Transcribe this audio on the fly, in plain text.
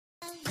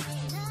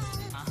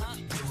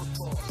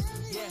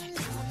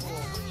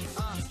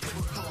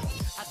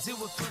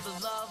for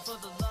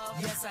the love,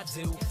 yes I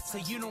do. So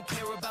you don't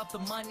care about the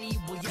money,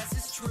 well yes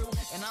it's true.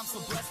 And I'm so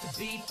blessed to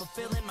be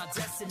fulfilling my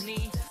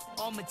destiny.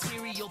 All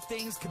material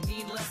things could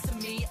mean less to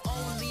me.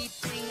 Only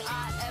thing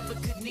I ever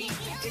could need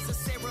is a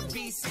Sarah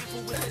B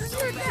sample with a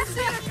dope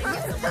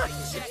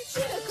ass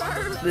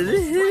check. Did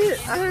it hit it?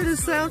 I heard a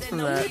sound from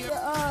that.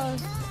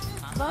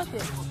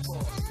 Bucket.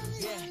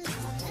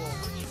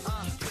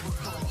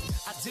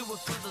 I do it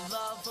for the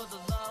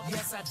love,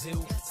 yes I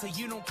do. So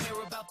you don't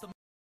care about the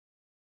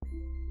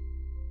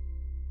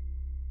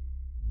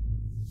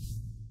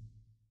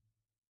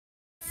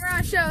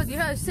Tim&Ron Show with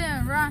your host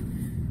Tim&Ron.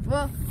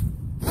 Well,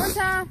 one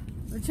time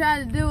we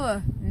tried to do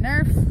a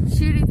Nerf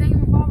shooty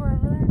thingamabobber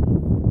over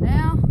there.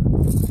 Now,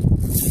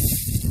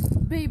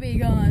 BB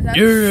guns.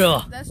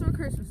 That's what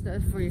Christmas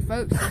does for you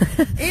folks.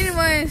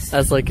 Anyways.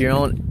 That's like your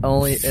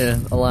only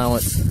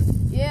allowance.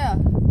 Yeah.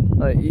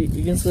 Alright,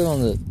 you can sit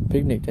on the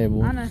picnic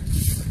table. I know.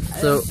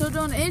 So, I'm still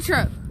doing the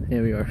intro.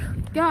 Here we are.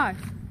 Gosh.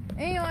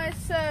 Anyway,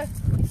 so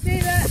you see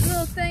that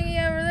little thingy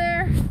over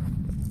there?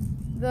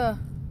 The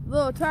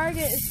little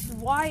target is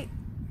white.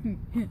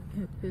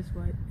 It's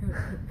white.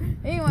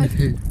 Anyways,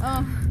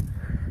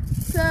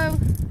 so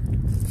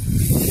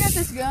we got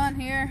this gun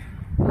here.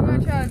 We're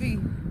gonna try to be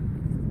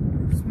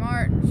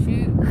smart and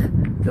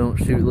shoot. Don't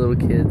shoot little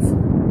kids.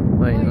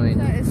 Wait. So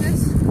is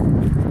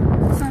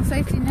this on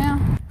safety now?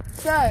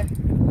 So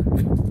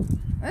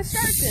let's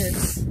start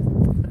this.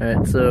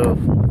 Alright, so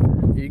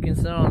you can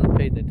sit on the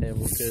picnic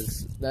table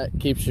because that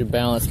keeps your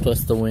balance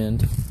plus the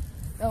wind.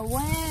 The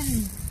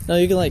wind. No,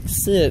 you can like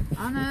sit.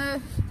 I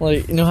know.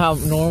 Like, you know how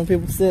normal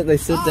people sit? They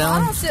sit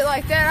down. I don't sit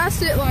like that. I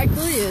sit like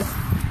this.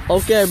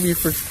 Okay,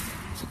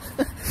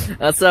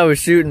 that's how we're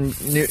shooting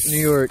New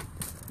York.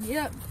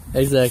 Yep.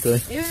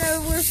 Exactly. Even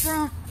though we're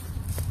from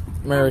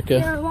America.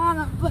 North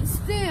Carolina, but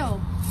still.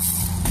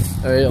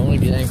 Alright, I'm gonna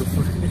get angle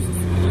for it.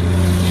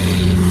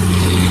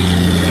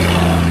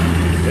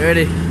 You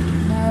ready?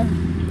 No.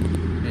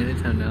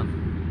 Anytime now.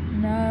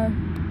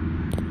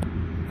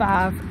 No.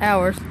 5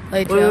 hours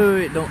later.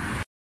 Wait, don't.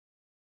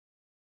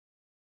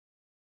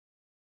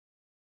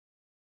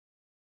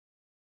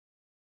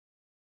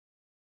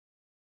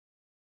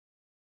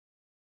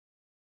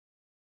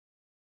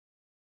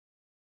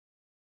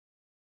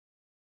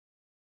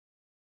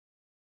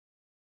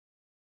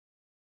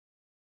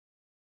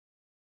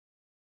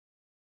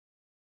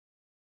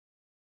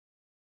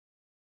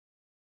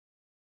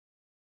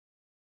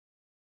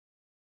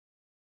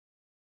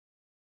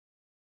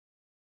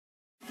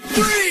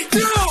 Three, two,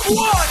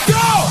 one,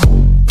 go!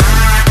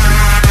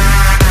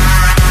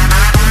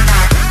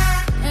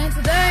 And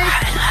today, I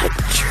love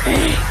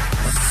drinks.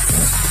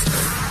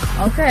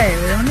 Okay,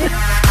 we don't need